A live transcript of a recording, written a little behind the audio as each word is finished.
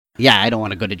Yeah, I don't want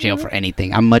to go to jail for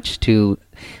anything. I'm much too,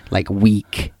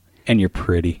 weak. And you're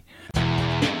pretty.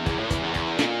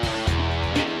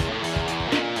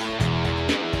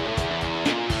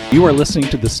 You are listening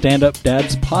to the Stand Up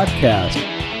Dads podcast.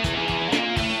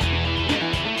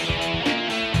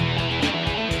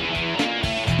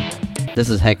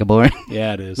 This is hecka boring.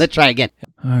 Yeah, it is. Let's try again.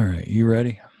 All right, you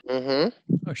ready?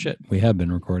 Mm-hmm. Oh, shit. We have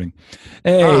been recording.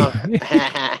 Hey,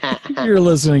 you're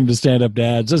listening to Stand Up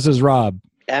Dads. This is Rob.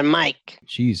 And Mike.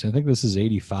 Jeez, I think this is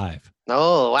 85.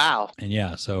 Oh, wow. And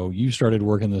yeah, so you started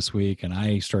working this week, and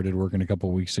I started working a couple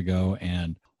of weeks ago,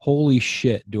 and holy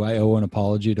shit, do I owe an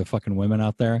apology to fucking women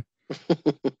out there?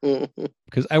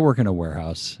 Because I work in a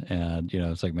warehouse, and,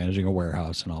 it's like managing a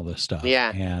warehouse and all this stuff.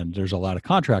 Yeah. And there's a lot of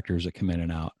contractors that come in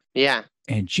and out. Yeah.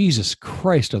 And Jesus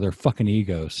Christ, are their fucking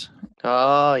egos.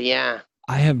 Oh, yeah.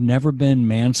 I have never been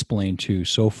mansplained to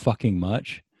so fucking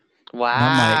much. Wow. And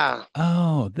I'm like,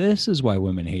 oh, this is why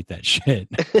women hate that shit.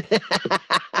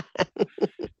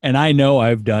 And I know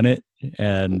I've done it.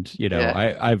 And,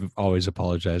 I've always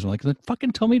apologized. I'm like,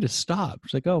 fucking tell me to stop.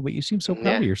 It's like, oh, but you seem so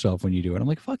proud of yourself when you do it. I'm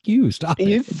like, fuck you, stop it.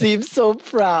 You seem so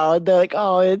proud. They're like,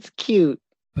 oh, it's cute.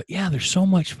 But yeah, there's so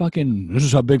much fucking, this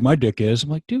is how big my dick is. I'm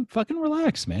like, dude, fucking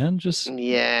relax, man. Just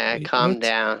calm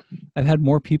down. I've had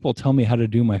more people tell me how to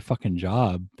do my fucking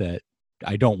job that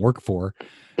I don't work for.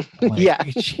 Like, yeah.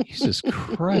 Jesus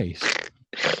Christ.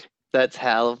 That's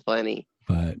hella funny.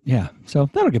 But yeah, so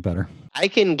that'll get better. I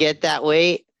can get that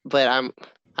way, but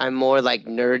I'm more like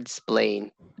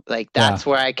nerd-splain. Like that's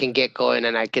where I can get going,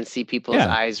 and I can see people's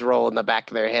eyes roll in the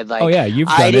back of their head. Like, oh yeah, you've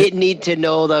done I didn't need to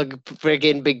know the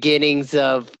friggin' beginnings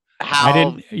of how. I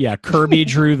didn't. Yeah, Kirby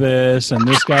drew this, and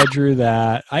this guy drew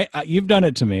that. You've done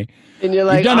it to me. And you're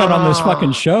like, you've done it on this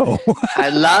fucking show.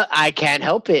 I can't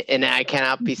help it, and I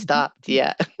cannot be stopped.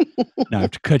 Yeah. Now I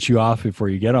have to cut you off before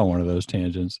you get on one of those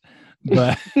tangents.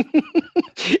 But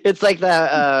it's like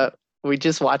that. We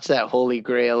just watched that Holy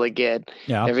Grail again.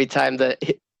 Yeah. Every time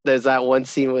there's that one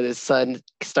scene where his son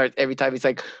starts, every time he's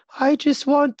like, I just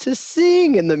want to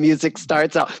sing. And the music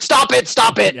starts out. Stop it.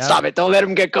 Stop it. Don't let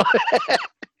him get going.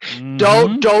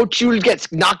 Mm-hmm. Don't you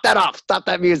knock that off. Stop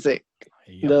that music.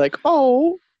 Yep. They're like,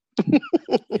 oh.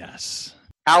 Yes.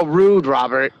 How rude,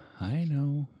 Robert. I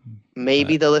know.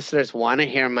 Maybe the listeners want to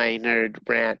hear my nerd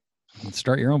rant.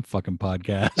 Start your own fucking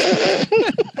podcast.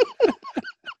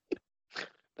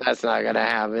 That's not going to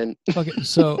happen. Okay,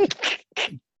 so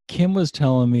Kim was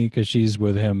telling me, because she's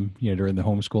with him, during the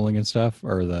homeschooling and stuff,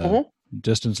 or the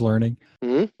distance learning.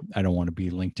 Mm-hmm. I don't want to be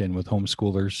linked in with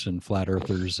homeschoolers and flat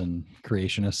earthers and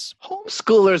creationists.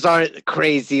 Homeschoolers aren't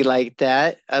crazy like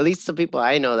that. At least the people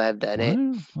I know that have done it.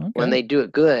 Okay. When they do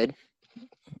it good.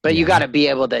 But you got to be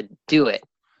able to do it.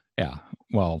 Yeah.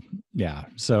 Well, yeah.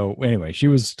 So anyway, she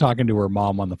was talking to her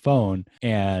mom on the phone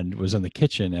and was in the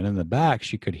kitchen, and in the back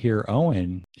she could hear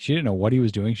Owen. She didn't know what he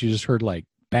was doing. She just heard like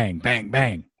bang, bang,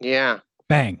 bang. Yeah.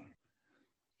 Bang.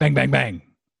 Bang, bang, bang.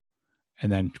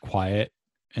 And then quiet,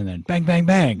 and then bang, bang,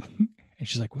 bang. And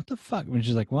she's like, what the fuck? And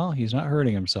she's like, well, he's not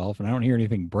hurting himself, and I don't hear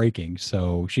anything breaking.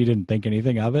 So she didn't think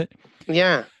anything of it.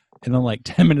 Yeah. And then like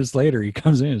 10 minutes later, he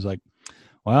comes in and is like,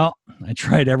 well, I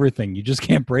tried everything. You just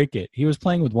can't break it. He was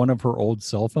playing with one of her old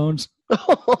cell phones.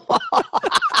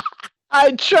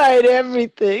 I tried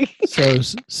everything. So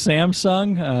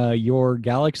Samsung, your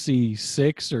Galaxy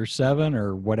 6 or 7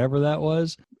 or whatever that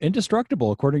was,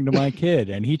 indestructible according to my kid,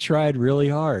 and he tried really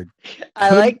hard. I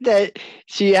like that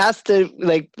she has to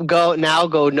go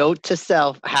note to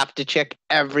self, have to check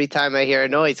every time I hear a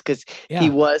noise, because he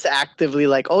was actively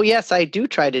like, oh yes, I do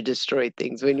try to destroy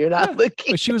things when you're not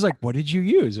looking. But she was like, what did you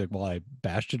use? Like, well, I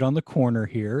bashed it on the corner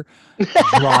here,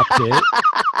 dropped it.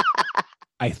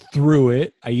 I threw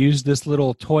it. I used this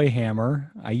little toy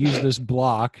hammer. I used this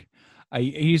block.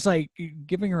 He's like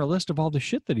giving her a list of all the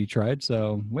shit that he tried.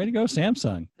 So way to go,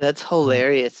 Samsung. That's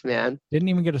hilarious, man. Didn't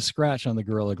even get a scratch on the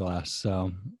Gorilla Glass.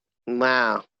 So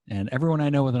wow. And everyone I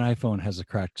know with an iPhone has a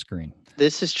cracked screen.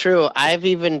 This is true. I've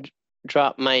even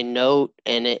dropped my Note,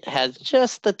 and it has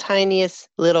just the tiniest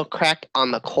little crack on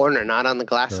the corner, not on the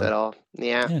glass at all.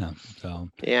 Yeah. Yeah. So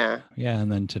yeah.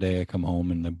 And then today I come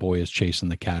home and the boy is chasing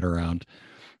the cat around.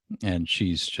 And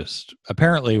she's just,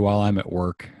 apparently while I'm at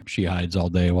work, she hides all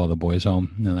day while the boy's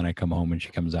home. And then I come home and she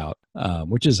comes out,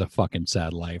 which is a fucking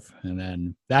sad life. And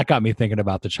then that got me thinking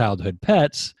about the childhood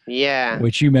pets. Yeah.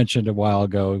 Which you mentioned a while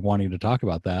ago, wanting to talk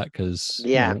about that because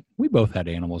we both had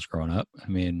animals growing up. I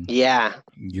mean,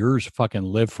 yours fucking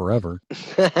live forever.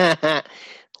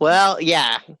 Well,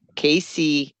 yeah.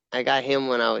 Casey, I got him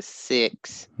when I was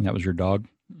 6. That was your dog?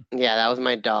 Yeah, that was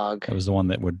my dog. That was the one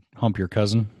that would hump your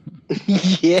cousin?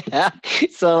 Yeah.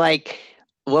 So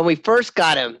when we first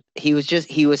got him, he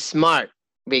was smart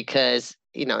because,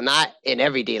 not in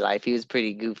everyday life. He was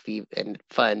pretty goofy and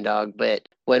fun dog. But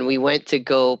when we went to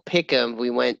go pick him, we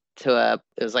went to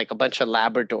it was like a bunch of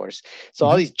Labradors. So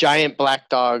all these giant black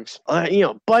dogs,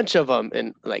 bunch of them.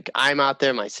 And like, I'm out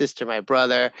there, my sister, my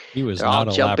brother, He was they're not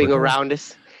all a jumping Labrador? around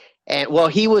us. And well,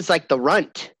 he was like the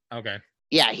runt. Okay.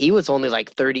 Yeah, he was only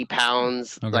like 30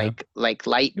 pounds, Okay. like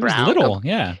light He was brown. little,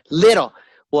 yeah. Little.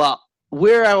 Well,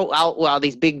 we're out with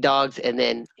these big dogs, and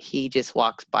then he just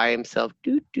walks by himself,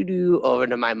 over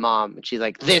to my mom. And she's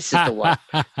like, this is the one.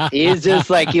 He's just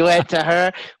like, he went to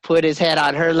her, put his head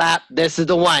on her lap. This is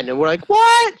the one. And we're like,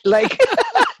 what? Like,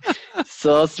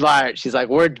 so smart. She's like,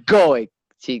 we're going.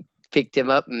 She picked him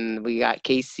up, and we got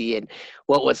Casey. And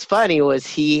what was funny was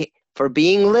for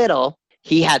being little,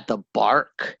 he had the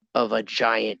bark of a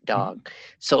giant dog.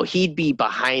 So he'd be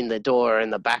behind the door in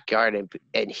the backyard,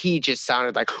 and he just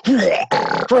sounded like,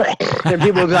 and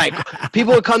people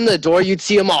would come to the door, you'd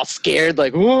see him all scared,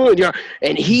 like, ooh,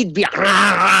 and he'd be,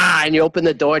 and you open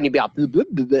the door and he'd be all,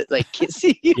 like,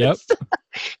 kissy. Yep.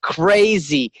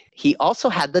 Crazy. He also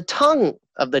had the tongue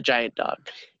of the giant dog.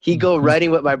 He'd go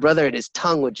running with my brother, and his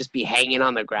tongue would just be hanging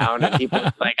on the ground, and people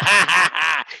would be like, ha ha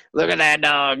ha, look at that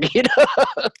dog.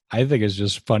 I think it's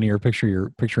just funnier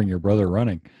picturing your brother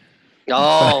running.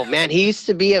 Oh man, he used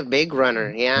to be a big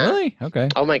runner. Yeah. Really? Okay.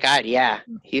 Oh my God, yeah.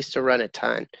 He used to run a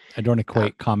ton. I don't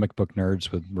equate comic book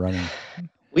nerds with running.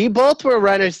 We both were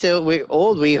runners till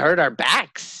we hurt our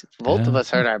backs. Both of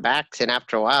us hurt our backs, and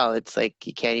after a while, it's like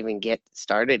you can't even get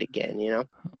started again.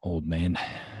 Old man.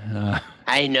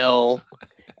 I know.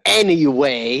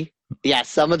 Anyway, yeah,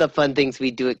 some of the fun things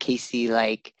we do at Casey,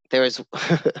 like there was,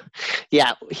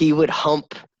 yeah, he would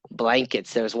hump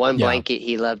blankets. There was one blanket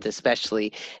he loved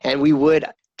especially, and we would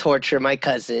torture my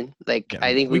cousin. Like,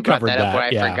 I think we brought that up where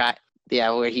I forgot.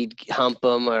 Yeah, where he'd hump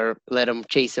him or let him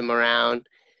chase him around.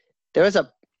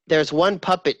 There's one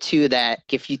puppet too that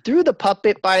if you threw the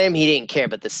puppet by him, he didn't care.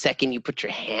 But the second you put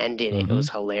your hand in it, it was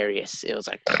hilarious. It was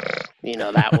like,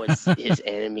 that was his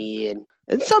enemy. And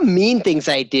some mean things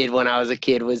I did when I was a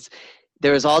kid was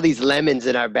there was all these lemons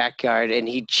in our backyard, and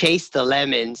he'd chase the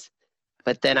lemons,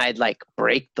 but then I'd like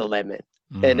break the lemon.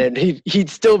 And then he'd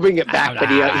still bring it back, but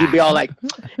he'd be all like,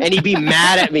 and he'd be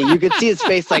mad at me. You could see his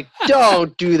face like,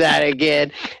 don't do that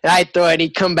again. And I'd throw it, and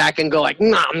he'd come back and go like,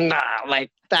 nah,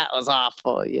 like that was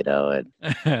awful, And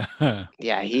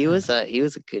yeah, he was a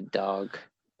good dog.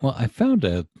 Well, I found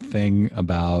a thing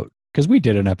about, because we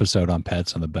did an episode on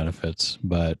pets and the benefits,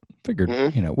 but figured,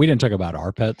 we didn't talk about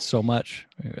our pets so much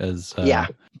as,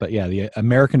 but yeah, the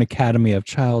American Academy of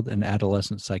Child and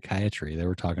Adolescent Psychiatry, they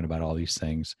were talking about all these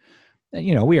things. And,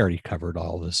 we already covered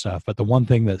all this stuff, but the one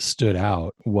thing that stood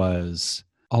out was,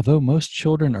 although most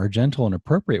children are gentle and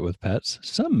appropriate with pets,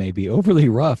 some may be overly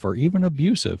rough or even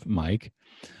abusive, Mike.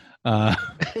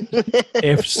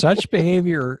 If such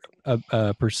behavior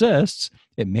persists,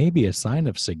 it may be a sign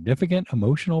of significant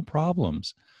emotional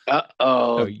problems.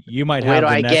 Uh-oh. So you might have. Where do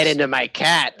I get into my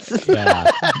cats? Yeah.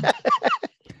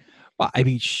 Well, I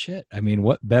mean, shit. I mean,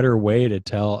 what better way to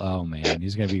tell? Oh man,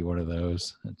 he's gonna be one of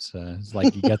those. It's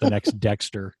like you got the next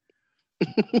Dexter.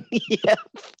 Yeah.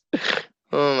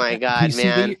 Oh my God,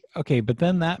 man. Okay, but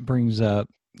then that brings up,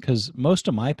 because most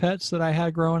of my pets that I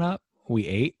had growing up, we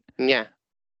ate. Yeah.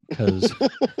 Because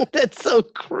that's so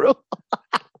cruel.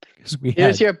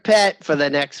 Here's your pet for the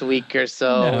next week or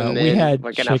so, and then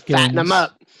we're gonna fatten them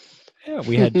up. Yeah,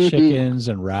 we had chickens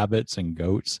and rabbits and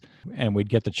goats, and we'd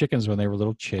get the chickens when they were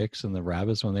little chicks and the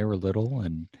rabbits when they were little.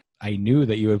 And I knew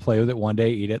that you would play with it one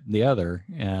day, eat it the other,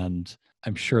 and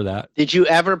I'm sure that. Did you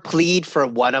ever plead for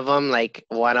one of them? Like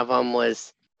one of them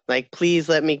was like, "Please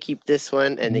let me keep this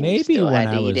one," and then maybe you still when had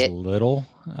to I was eat it. little,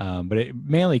 but it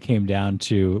mainly came down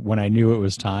to when I knew it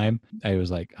was time. I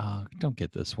was like, "Oh, don't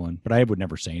get this one," but I would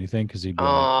never say anything because he'd be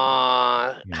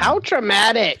like, how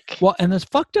traumatic. Well, and this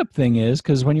fucked up thing is,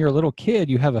 because when you're a little kid,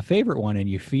 you have a favorite one and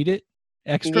you feed it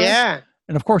extra. Yeah.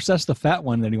 And of course, that's the fat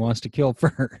one that he wants to kill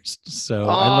first. So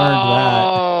I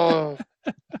learned that.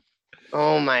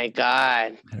 Oh my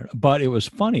God. But it was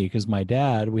funny because my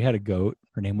dad, we had a goat.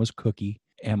 Her name was Cookie.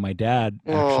 And my dad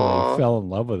actually fell in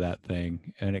love with that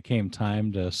thing. And it came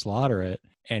time to slaughter it.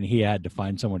 And he had to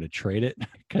find someone to trade it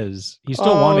because he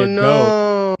still wanted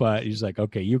goat. But he's like,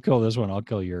 okay, you kill this one, I'll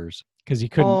kill yours. Because he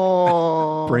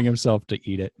couldn't bring himself to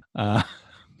eat it.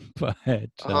 But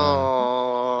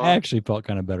I actually felt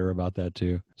kind of better about that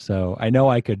too. So I know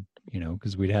I could,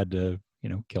 because we'd had to,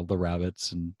 kill the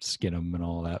rabbits and skin them and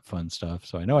all that fun stuff.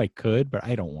 So I know I could, but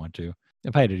I don't want to.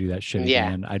 If I had to do that shit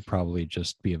again, I'd probably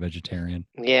just be a vegetarian.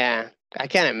 Yeah, I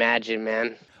can't imagine,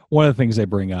 man. one of the things they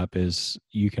bring up is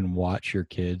you can watch your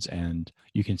kids and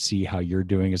you can see how you're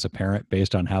doing as a parent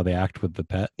based on how they act with the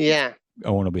pet. Yeah.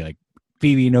 Owen will be like,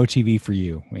 Phoebe, no TV for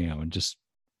you, and just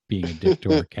being a dick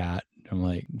to our cat. I'm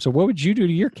like, so what would you do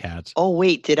to your cats? Oh,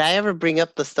 wait, did I ever bring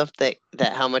up the stuff that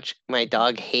how much my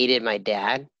dog hated my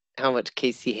dad? How much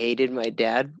Casey hated my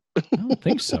dad? I don't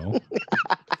think so.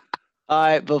 All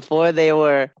right, before they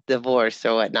were divorced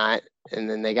or whatnot, and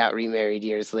then they got remarried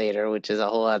years later, which is a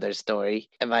whole other story.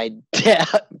 And my dad,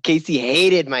 Casey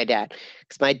hated my dad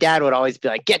because my dad would always be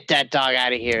like, get that dog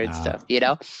out of here and stuff,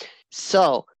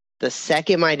 So the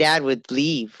second my dad would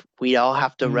leave, we'd all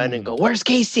have to run and go, where's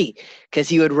Casey? Because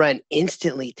he would run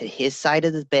instantly to his side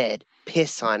of the bed,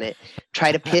 piss on it,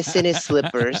 try to piss in his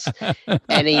slippers.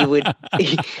 And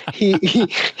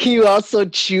he also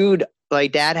chewed. My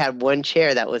dad had one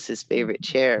chair that was his favorite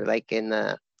chair, like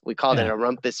we called it a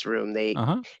rumpus room. They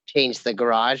changed the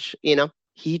garage,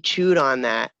 He chewed on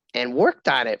that and worked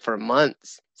on it for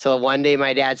months. So one day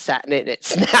my dad sat in it and it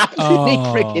snapped and he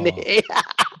freaking ate.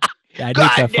 I'd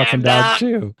hate that fucking dog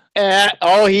too.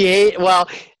 He ate,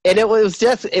 and it was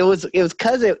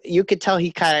because you could tell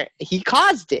he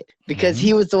caused it because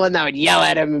he was the one that would yell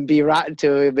at him and be rotten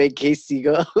to him and make Casey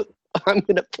go, I'm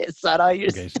going to piss on all your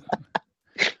stuff.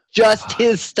 Just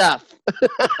his stuff.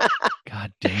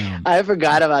 God damn. I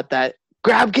forgot about that.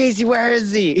 Grab Casey, where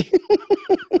is he?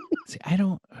 See, I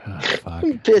don't. Fuck.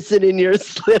 Pissing in your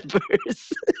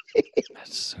slippers.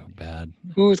 That's so bad.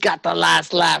 Who's got the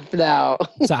last laugh now?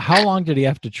 So, how long did he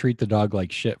have to treat the dog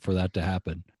like shit for that to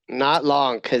happen? Not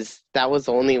long, because that was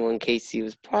only when Casey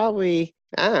was probably,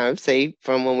 I don't know, I'd say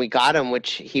from when we got him,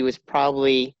 which he was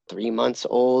probably 3 months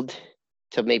old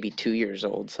to maybe 2 years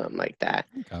old, something like that.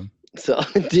 Okay. So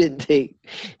it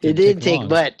didn't take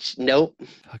much. Nope.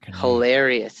 Fucking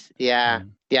hilarious. Yeah.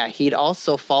 Yeah. He'd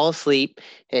also fall asleep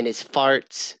and his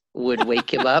farts would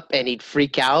wake him up and he'd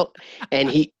freak out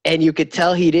and you could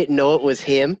tell he didn't know it was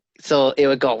him. So it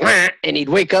would go, wah, and he'd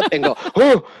wake up and go,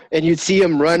 oh, and you'd see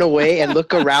him run away and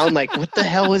look around like, what the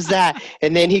hell was that?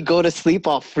 And then he'd go to sleep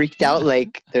all freaked out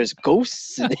like there's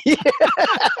ghosts in here.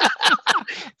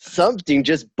 Something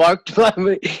just barked by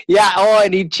me. Yeah,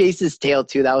 and he'd chase his tail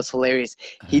too. That was hilarious.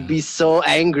 He'd be so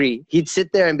angry. He'd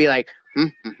sit there and be like,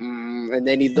 and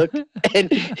then he'd look and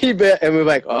we're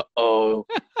like, uh-oh,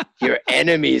 your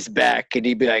enemy's back. And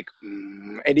he'd be like,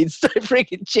 and he'd start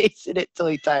freaking chasing it till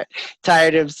he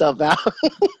tired himself out.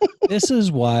 This is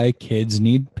why kids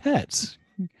need pets.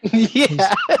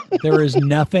 Yeah. There is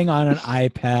nothing on an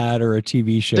iPad or a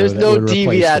TV show. There's no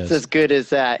TV that's as good as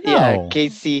that. No. Yeah,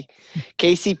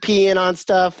 Casey peeing on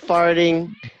stuff,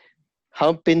 farting,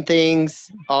 humping things,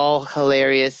 all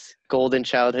hilarious golden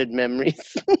childhood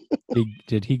memories.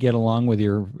 Did he get along with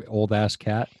your old ass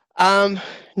cat?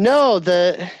 No,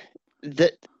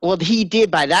 well, he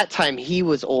did. By that time, he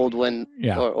was old or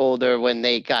older when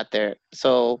they got there.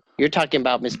 So you're talking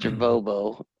about Mr.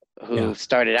 Bobo, who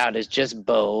started out as just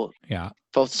Bo. Yeah.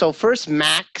 So first,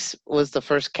 Max was the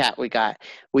first cat we got.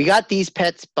 We got these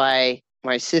pets by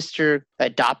my sister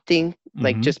adopting,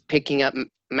 like just picking up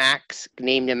Max,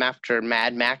 named him after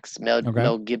Mad Max,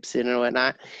 Mel Gibson or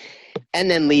whatnot,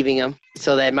 and then leaving him.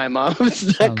 So then my mom was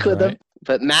stuck with him.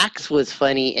 But Max was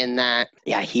funny in that,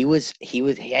 he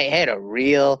had a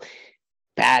real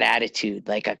bad attitude,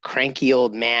 like a cranky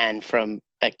old man from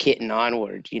a kitten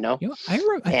onward,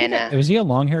 Was he a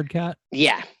long-haired cat?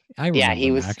 Yeah.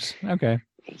 He was. Max. Okay.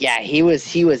 Yeah, he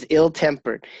was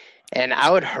ill-tempered, and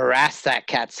I would harass that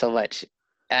cat so much.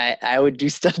 I would do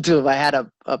stuff to him. I had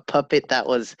a puppet that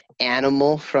was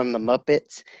Animal from the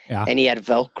Muppets, and he had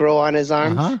Velcro on his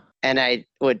arms, and I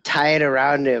would tie it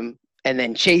around him and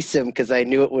then chase him because I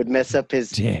knew it would mess up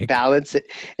his balance.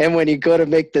 And when he'd go to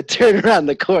make the turn around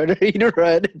the corner, he'd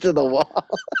run into the wall.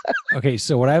 Okay,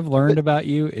 so what I've learned about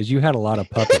you is you had a lot of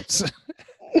puppets.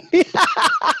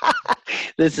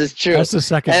 This is true. That's the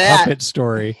second puppet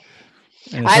story.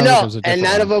 I know, and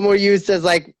none of them were used as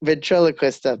like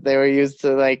ventriloquist stuff. They were used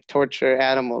to like torture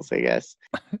animals, I guess.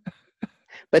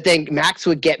 But then Max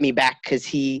would get me back because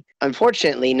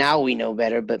unfortunately, now we know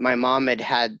better, but my mom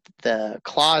had the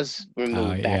claws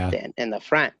removed back then in the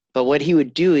front. But what he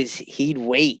would do is he'd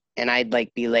wait and I'd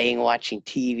like be laying watching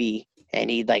TV and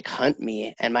he'd like hunt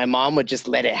me. And my mom would just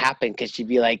let it happen because she'd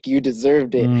be like, you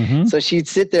deserved it. So she'd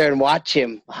sit there and watch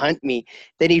him hunt me.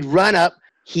 Then he'd run up.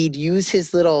 He'd use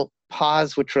his little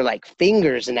paws, which were like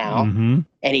fingers now, and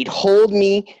he'd hold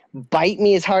me, bite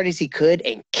me as hard as he could,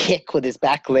 and kick with his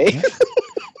back legs.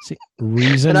 See,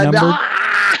 reason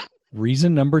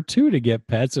number 2 to get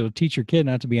pets. It'll teach your kid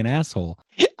not to be an asshole.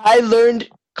 I learned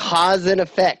cause and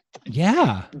effect.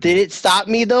 Yeah. Did it stop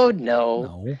me though?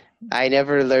 No. I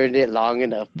never learned it long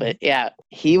enough, but yeah,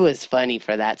 he was funny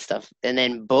for that stuff. And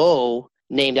then Bo,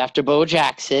 named after Bo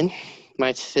Jackson,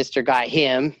 my sister got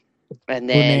him. And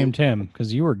then Who named him?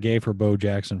 Because you were gay for Bo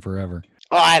Jackson forever.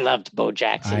 Oh, I loved Bo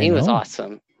Jackson. I He was know.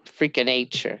 awesome. Freaking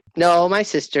nature. No, my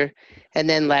sister. And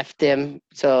then left him.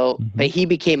 So, but he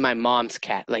became my mom's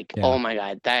cat. Like, Yeah. oh my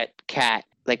God, that cat.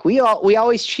 Like we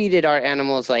always treated our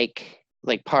animals like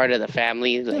part of the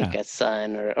family, like a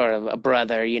son or a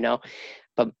brother, you know.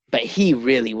 But he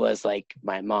really was like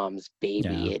my mom's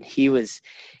baby, and he was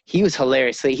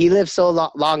hilarious. Like, he lived so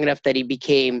long enough that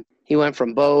he went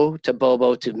from Bo to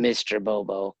Bobo to Mr.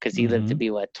 Bobo because he lived to be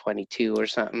 22 or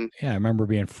something. Yeah, I remember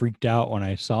being freaked out when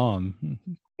I saw him.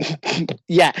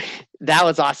 Yeah, that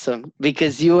was awesome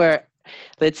because you were.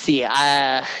 Let's see.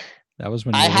 That was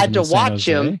when I had to watch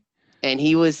Jose. him, and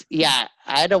he was. Yeah,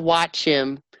 I had to watch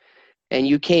him, and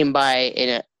you came by,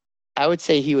 and I would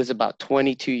say he was about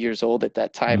 22 years old at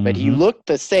that time, but he looked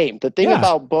the same. The thing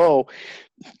about Bo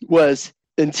was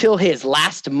until his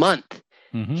last month,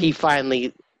 he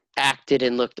finally acted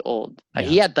and looked old.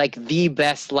 He had like the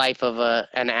best life of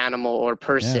an animal or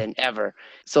person ever.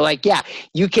 So like,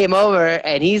 you came over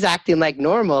and he's acting like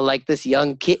normal, like this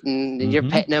young kitten, and you're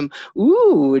petting him.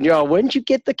 Ooh, and you're all, when'd you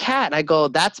get the cat? And I go,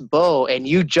 that's Bo. And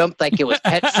you jumped like it was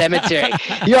Pet Cemetery.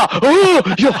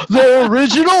 The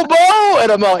original Bo.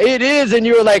 And I'm all, it is. And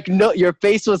you were like, no, your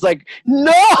face was like,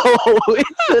 no,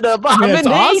 it's an abomination.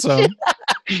 It's awesome.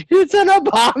 It's an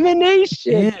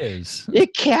abomination. It is.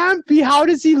 It can't be. How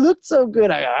does he look so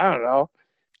good? I don't know.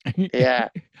 Yeah.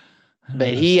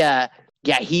 But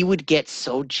he would get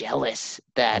so jealous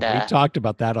that we talked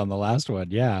about that on the last one.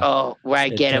 Yeah. Oh, where I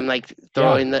get him like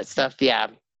throwing that stuff. Yeah.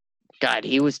 God,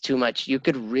 he was too much. You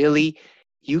could really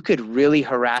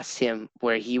harass him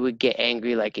where he would get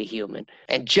angry like a human.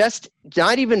 And just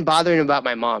not even bothering about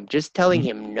my mom, just telling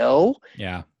him no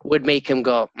would make him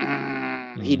go,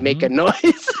 he'd make a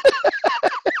noise.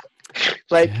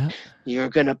 Like, you're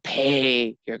going to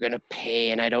pay,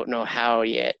 and I don't know how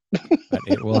yet. But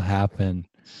it will happen.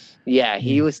 Yeah,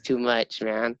 he was too much,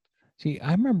 man. See,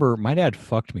 I remember my dad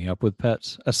fucked me up with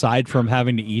pets, aside from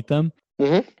having to eat them.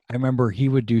 I remember he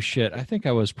would do shit. I think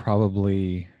I was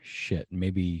probably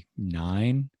maybe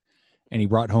 9. And he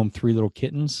brought home 3 little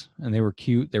kittens, and they were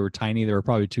cute. They were tiny. They were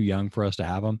probably too young for us to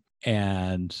have them.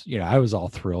 And, I was all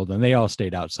thrilled. And they all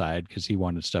stayed outside because he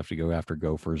wanted stuff to go after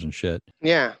gophers and shit.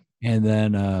 Yeah. And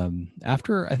then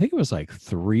after, I think it was like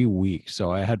 3 weeks.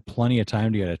 So I had plenty of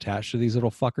time to get attached to these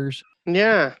little fuckers.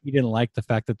 Yeah. He didn't like the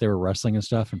fact that they were wrestling and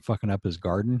stuff and fucking up his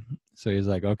garden. So he's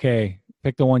like, okay,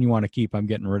 pick the one you want to keep. I'm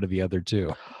getting rid of the other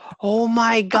 2. Oh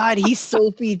my God. He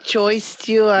Sophie choiced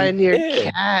you on your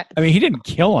cat. I mean, he didn't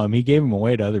kill him. He gave him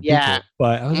away to other people.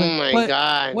 But I was like, my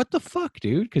God. What the fuck,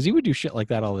 dude? Because he would do shit like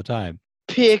that all the time.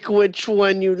 Pick which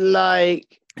one you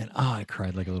like. And I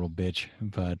cried like a little bitch.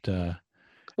 But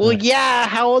well,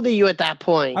 how old are you at that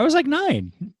point? I was like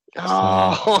 9.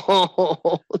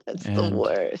 Oh, that's the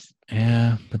worst.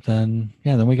 Yeah, but then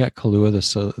we got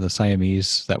Kahlua, the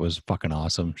Siamese. That was fucking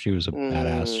awesome. She was a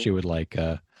badass. She would like.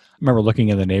 I remember looking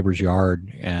in the neighbor's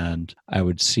yard, and I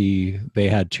would see they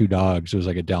had 2 dogs. It was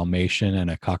like a Dalmatian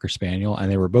and a Cocker Spaniel, and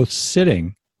they were both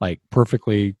sitting like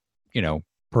perfectly,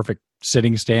 perfect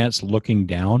sitting stance, looking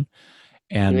down.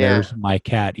 And there's my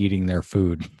cat eating their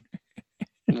food.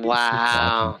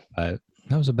 Wow. But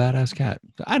that was a badass cat.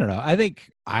 I don't know. I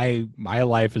think my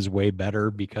life is way better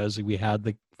because we had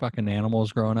the fucking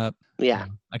animals growing up. Yeah.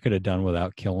 I could have done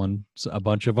without killing a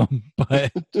bunch of them,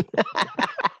 but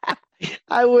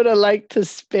I would have liked to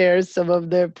spare some of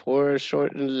their poor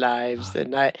shortened lives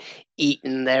and not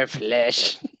eaten their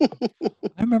flesh.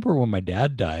 I remember when my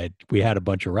dad died, we had a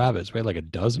bunch of rabbits. We had like a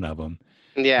dozen of them.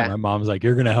 Yeah. And my mom's like,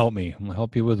 you're going to help me. I'm going to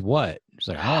help you with what? She's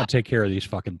like, I want to take care of these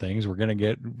fucking things. We're going to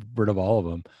get rid of all of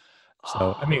them.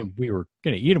 So, I mean, we were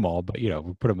going to eat them all, but, we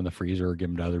put them in the freezer or give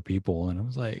them to other people. And I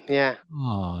was like,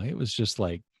 it was just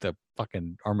like the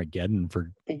fucking Armageddon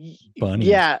for bunnies.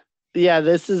 Yeah. Yeah.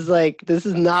 This is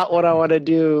not what I want to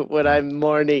do when I'm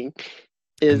mourning.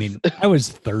 I mean, I was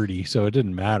 30, so it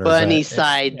didn't matter. Bunny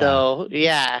side, though.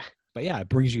 Yeah. But yeah, it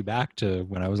brings you back to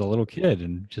when I was a little kid,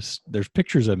 and just there's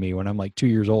pictures of me when I'm like 2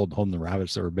 years old holding the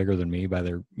rabbits that were bigger than me by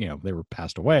their, they were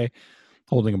passed away,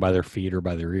 holding them by their feet or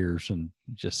by their ears, and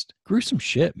just gruesome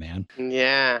shit, man.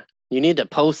 Yeah. You need to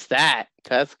post that.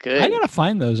 That's good. I got to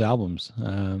find those albums.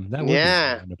 That would be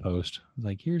fun to post.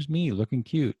 Like, here's me looking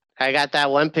cute. I got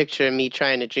that one picture of me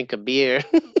trying to drink a beer.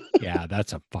 Yeah,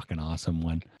 that's a fucking awesome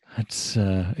one. That's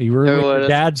you were in Everyone your is-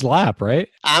 dad's lap, right?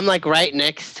 I'm like right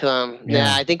next to him. Yeah.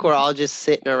 Yeah, I think we're all just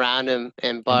sitting around him,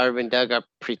 and Barb and Doug are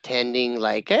pretending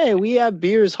like, "Hey, we have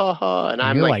beers, haha." And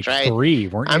I'm You're like like 3,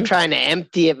 weren't you? I'm trying to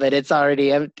empty it, but it's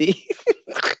already empty.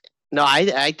 No,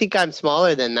 I think I'm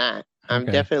smaller than that. I'm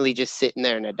Okay. definitely just sitting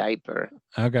there in a diaper.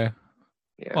 Okay.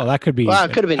 Yeah. Well, that could be. Well,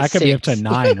 it could have been That could be up to 6.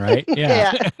 9, right?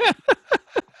 Yeah.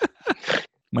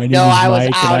 My name No, is I was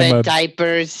Mike, out and I'm at a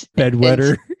diapers.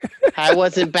 bedwetter. I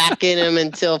wasn't back in them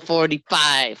until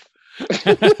 45.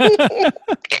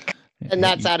 And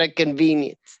that's out of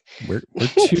convenience. We're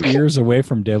 2 years away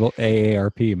from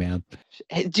AARP, man.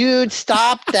 Hey, dude,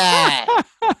 stop that.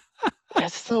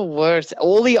 That's the worst.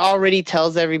 Oli already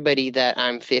tells everybody that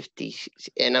I'm 50.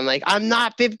 And I'm like, I'm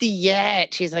not 50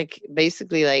 yet. She's like,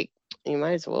 basically like, you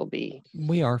might as well be.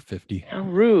 We are 50. How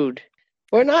rude.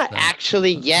 We're not So-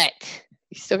 actually yet.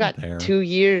 You still got There. 2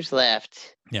 years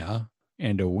left. Yeah.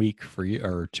 And a week for you,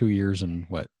 or 2 years and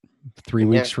what, 3 Yeah.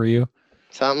 weeks for you?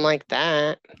 Something like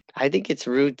that. I think it's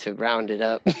rude to round it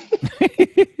up.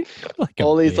 Like a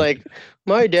Oli's bitch. like,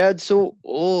 my dad's so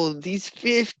old. He's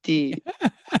 50.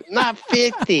 Not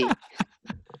 50.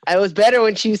 I was better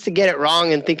when she used to get it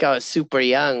wrong and think I was super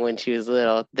young when she was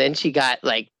little. Then she got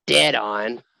like dead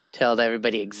on, told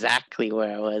everybody exactly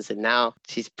where I was. And now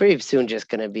she's pretty soon just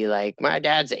going to be like, my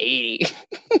dad's 80.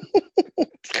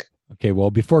 Okay,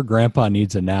 well, before Grandpa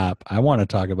needs a nap, I want to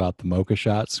talk about the mocha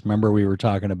shots. Remember, we were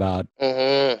talking about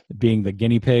Mm-hmm. being the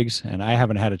guinea pigs, and I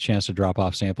haven't had a chance to drop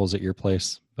off samples at your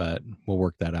place, but we'll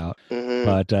work that out. Mm-hmm.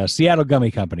 But Seattle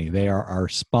Gummy Company, they are our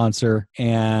sponsor,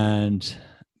 and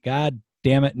God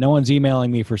damn it, no one's emailing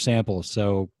me for samples.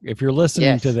 So if you're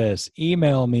listening to Yes. this,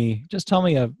 email me. Just tell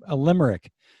me a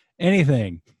limerick,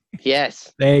 anything.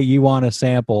 Yes, Say you want a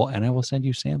sample, and I will send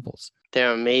you samples.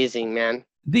 they're amazing, man.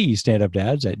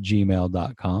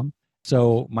 thestandupdads@gmail.com.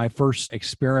 So my first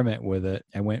experiment with it,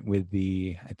 I went with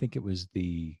I think it was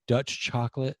the Dutch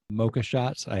chocolate mocha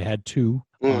shots. I had 2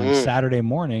 on Mhm. Saturday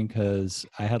morning because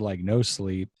I had like no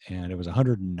sleep, and it was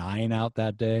 109 out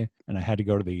that day, and I had to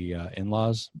go to the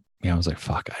in-laws. Yeah, I was like,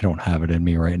 fuck, I don't have it in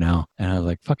me right now. And I was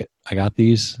like, fuck it. I got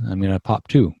these. I'm going to pop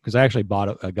 2 because I actually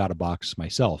got a box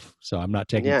myself. So I'm not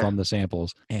taking Yeah. from the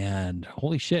samples. And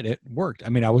holy shit, it worked. I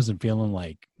mean, I wasn't feeling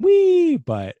like, wee,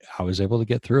 but I was able to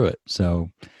get through it. So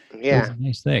it was Yeah. a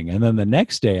nice thing. And then the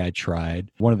next day I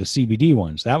tried one of the CBD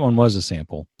ones. That one was a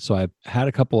sample. So I had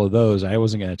a couple of those. I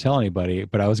wasn't going to tell anybody,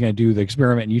 but I was going to do the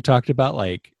experiment. And you talked about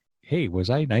like, hey,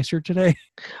 was I nicer today?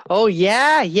 Oh,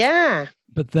 yeah, yeah.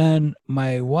 But then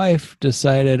my wife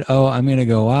decided, oh, I'm going to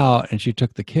go out, and she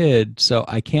took the kid. So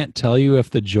I can't tell you if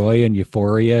the joy and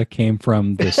euphoria came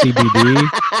from the CBD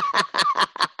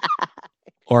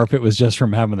or if it was just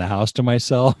from having the house to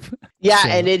myself. Yeah, So-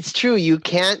 and it's true. You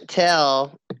can't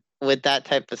tell with that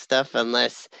type of stuff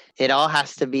unless it all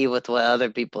has to be with what other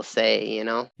people say, you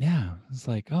know? Yeah. It's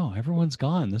like, oh, everyone's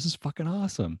gone. This is fucking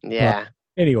awesome. But Yeah.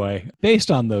 anyway,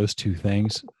 based on those 2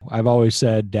 things, I've always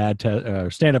said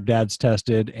stand-up dads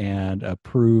tested and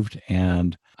approved,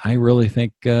 and I really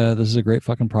think this is a great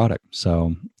fucking product.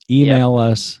 So email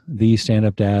us,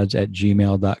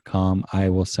 thestandupdads@gmail.com. I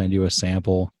will send you a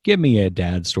sample. Give me a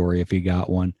dad story if you got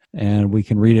one, and we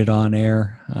can read it on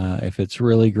air. If it's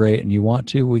really great and you want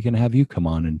to, we can have you come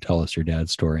on and tell us your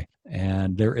dad's story.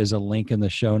 And there is a link in the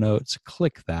show notes.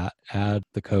 Click that, add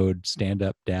the code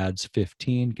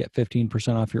StandUpDads15, get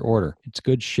 15% off your order. It's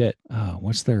good shit.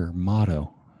 What's their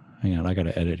motto? Hang on, I got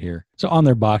to edit here. So on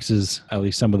their boxes, at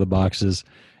least some of the boxes,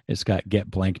 it's got get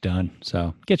blank done.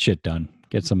 So get shit done.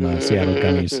 Get some Seattle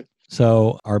gummies.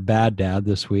 So our bad dad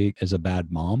this week is a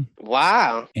bad mom.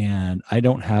 Wow. And I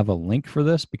don't have a link for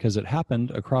this because it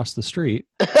happened across the street.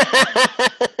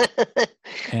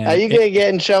 And Are you going to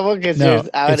get in trouble because no, you're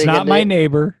out it's not my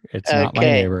neighbor. It's not my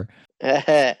Okay. neighbor.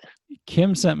 neighbor.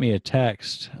 Kim sent me a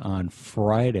text on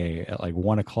Friday at like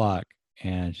 1:00,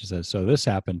 and she says, "So this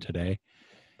happened today."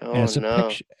 Oh, And it's a no.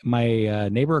 picture. My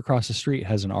neighbor across the street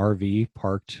has an RV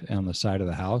parked on the side of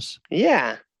the house,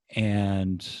 Yeah.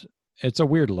 and it's a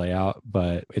weird layout,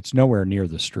 but it's nowhere near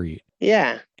the street.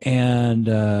 Yeah.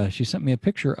 And she sent me a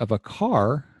picture of a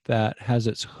car that has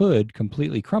its hood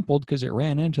completely crumpled because it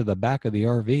ran into the back of the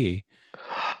RV.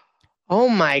 Oh,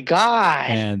 my God.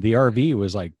 And the RV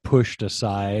was like pushed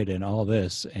aside and all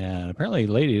this. And apparently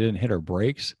the lady didn't hit her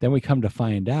brakes. Then we come to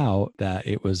find out that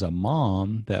it was a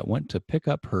mom that went to pick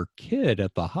up her kid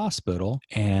at the hospital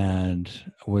and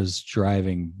was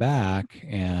driving back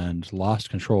and lost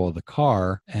control of the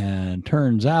car. And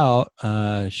turns out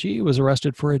she was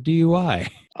arrested for a DUI.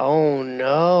 Oh,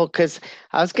 no. Because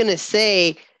I was going to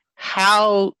say,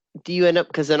 how do you end up?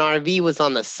 Because an RV was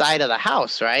on the side of the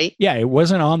house, right? Yeah, it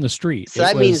wasn't on the street. So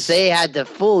that means they had to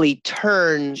fully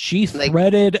turn. She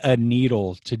threaded a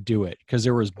needle to do it because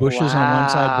there was bushes on one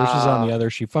side, bushes on the other.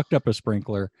 She fucked up a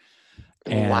sprinkler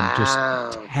and just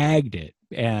tagged it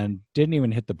and didn't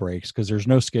even hit the brakes because there's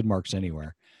no skid marks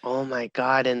anywhere. Oh my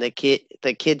God! And the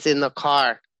kid's in the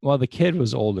car. Well, the kid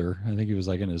was older. I think he was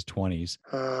like in his 20s.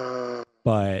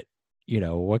 But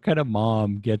what kind of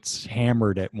mom gets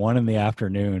hammered at 1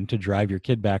 p.m. to drive your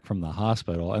kid back from the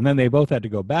hospital? And then they both had to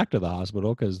go back to the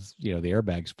hospital because, the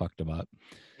airbags fucked them up.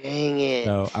 Dang it.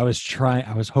 So I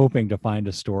was hoping to find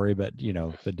a story, but,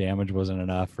 the damage wasn't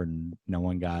enough and no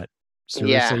one got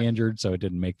seriously injured. So it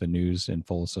didn't make the news in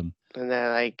Folsom. And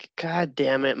they're like, God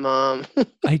damn it, Mom.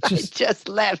 I just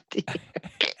left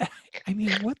here. I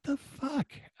mean, what the fuck?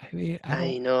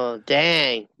 I know.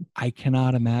 Dang. I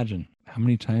cannot imagine how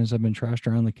many times I've been trashed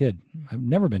around the kid. I've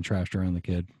never been trashed around the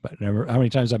kid, but how many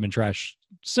times I've been trashed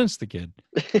since the kid.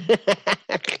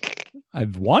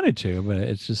 I've wanted to, but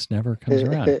it just never comes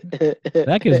around.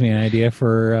 That gives me an idea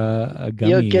for a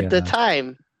gummy. You'll get the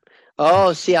time.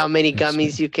 Oh, see how many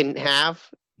gummies you can have?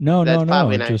 No.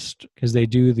 Just because they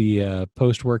do the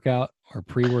post-workout or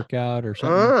pre-workout or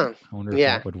something. I wonder if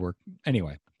that would work.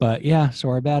 Anyway. But yeah, so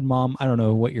our bad mom, I don't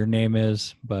know what your name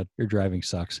is, but your driving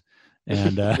sucks.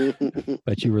 And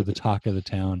but you were the talk of the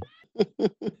town.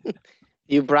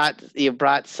 You brought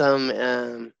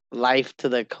some life to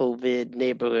the COVID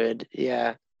neighborhood.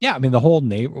 Yeah. Yeah, I mean the whole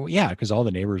neighbor. Yeah, because all the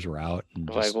neighbors were out. And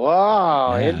just,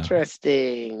 wow,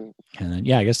 interesting. And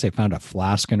then I guess they found a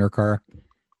flask in her car.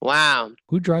 Wow.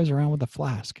 Who drives around with a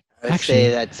flask? I'd say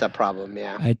that's a problem,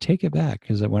 yeah. I take it back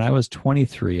because when I was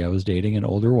 23, I was dating an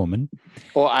older woman.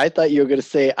 Well, I thought you were going to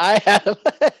say I have.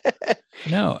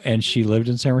 No, and she lived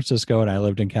in San Francisco and I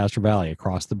lived in Castro Valley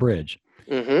across the bridge.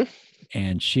 Mm-hmm.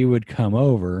 And she would come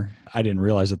over. I didn't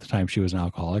realize at the time she was an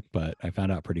alcoholic, but I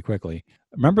found out pretty quickly.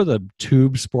 Remember the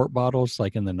tube sport bottles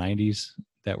like in the 90s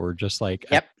that were just like,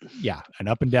 yep. An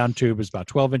up and down tube is about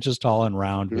 12 inches tall and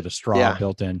round with a straw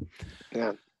built in.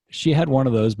 Yeah. She had one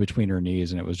of those between her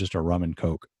knees and it was just a rum and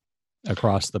Coke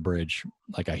across the bridge,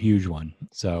 like a huge one.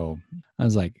 So I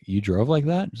was like, you drove like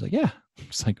that? She's like, yeah.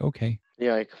 It's like, okay.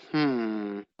 You're like,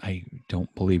 I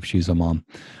don't believe she's a mom.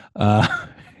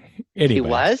 Anyway. She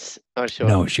was? Oh, sure.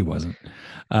 No, she wasn't.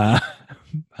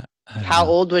 How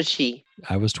old was she?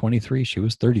 I was 23. She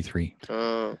was 33.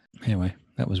 Oh. Anyway,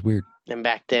 that was weird. And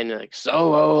back then, you're like,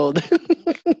 so old.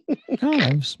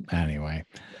 Anyway.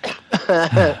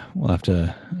 We'll have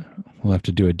to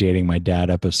do a dating my dad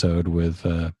episode with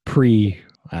I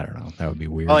don't know, that would be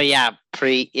weird. Oh yeah,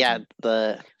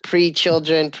 the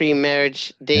pre-children,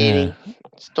 pre-marriage dating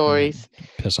stories.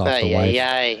 Piss off the wife.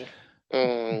 Yeah.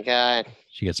 Oh my God.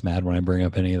 She gets mad when I bring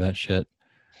up any of that shit.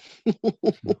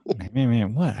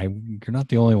 Man, what? You're not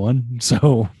the only one.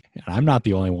 So I'm not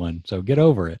the only one. So get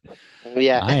over it.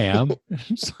 Yeah. I am. What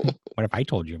if I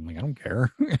told you? I'm like, I don't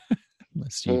care.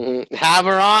 Let's see. Have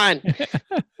her on.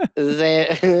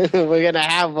 We're gonna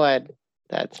have one.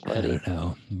 That's funny. I don't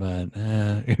know, but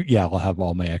I'll have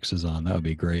all my exes on. That would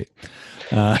be great.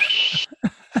 Oh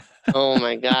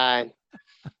my God.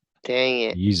 Dang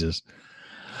it. Jesus.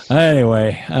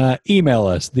 Anyway, email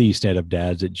us,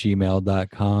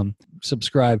 thestandupdads@gmail.com.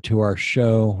 Subscribe to our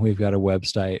show. We've got a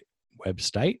website,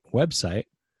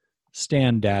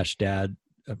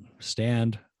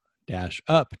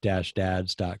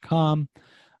 stand-up-dads.com.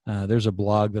 There's a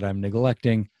blog that I'm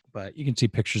neglecting, but you can see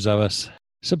pictures of us.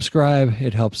 Subscribe.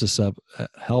 It helps us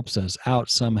out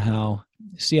somehow.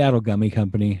 Seattle Gummy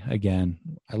Company. Again,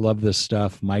 I love this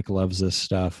stuff. Mike loves this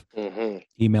stuff. Mm-hmm.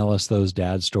 Email us those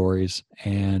dad stories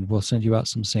and we'll send you out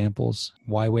some samples.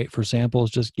 Why wait for samples?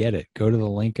 Just get it. Go to the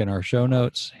link in our show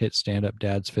notes, hit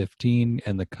StandUpDads15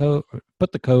 and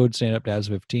put the code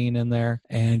StandUpDads15 in there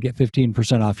and get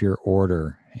 15% off your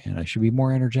order. And I should be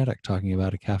more energetic talking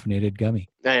about a caffeinated gummy.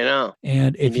 I know.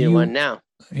 And if you need one now.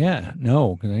 Yeah,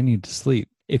 no, because I need to sleep.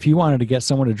 If you wanted to get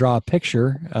someone to draw a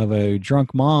picture of a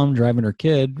drunk mom driving her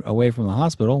kid away from the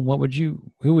hospital, who would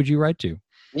you write to?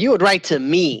 You would write to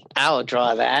me. I'll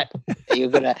draw that. You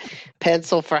go to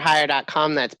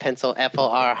pencilforhire.com. That's pencil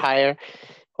FOR hire,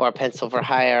 or pencil for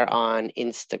hire on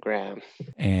Instagram.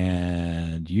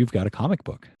 And you've got a comic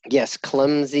book. Yes,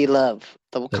 Clumsy Love.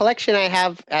 The collection I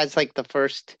have has like the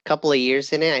first couple of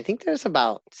years in it. I think there's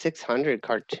about 600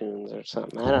 cartoons or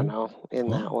something. I don't know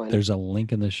that one. There's a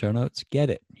link in the show notes. Get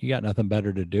it. You got nothing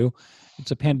better to do.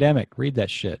 It's a pandemic. Read that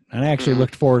shit. And I actually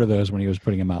looked forward to those when he was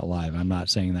putting them out live. I'm not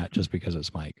saying that just because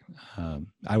it's Mike.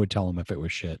 I would tell him if it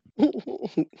was shit.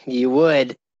 You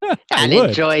would. I'd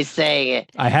enjoy saying it.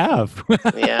 I have.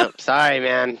 Yeah. Sorry,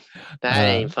 man. That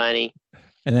ain't funny.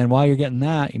 And then while you're getting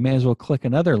that, you may as well click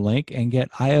another link and get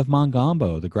Eye of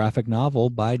Mongambo, the graphic novel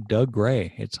by Doug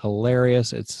Gray. It's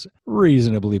hilarious. It's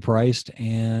reasonably priced,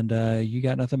 and you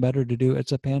got nothing better to do.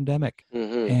 It's a pandemic.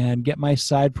 Mm-hmm. And get my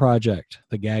side project,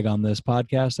 The Gag on This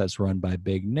Podcast, that's run by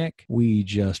Big Nick. We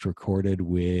just recorded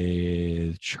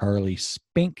with Charlie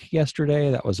Spink yesterday.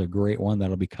 That was a great one.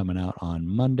 That'll be coming out on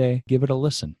Monday. Give it a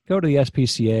listen. Go to the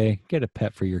SPCA, get a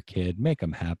pet for your kid, make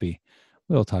them happy.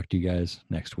 We'll talk to you guys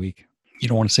next week. You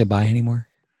don't want to say bye anymore?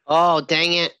 Oh,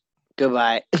 dang it.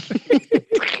 Goodbye. I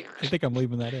think I'm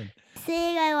leaving that in. The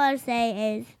thing I want to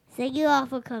say is thank you all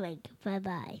for coming.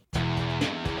 Bye-bye.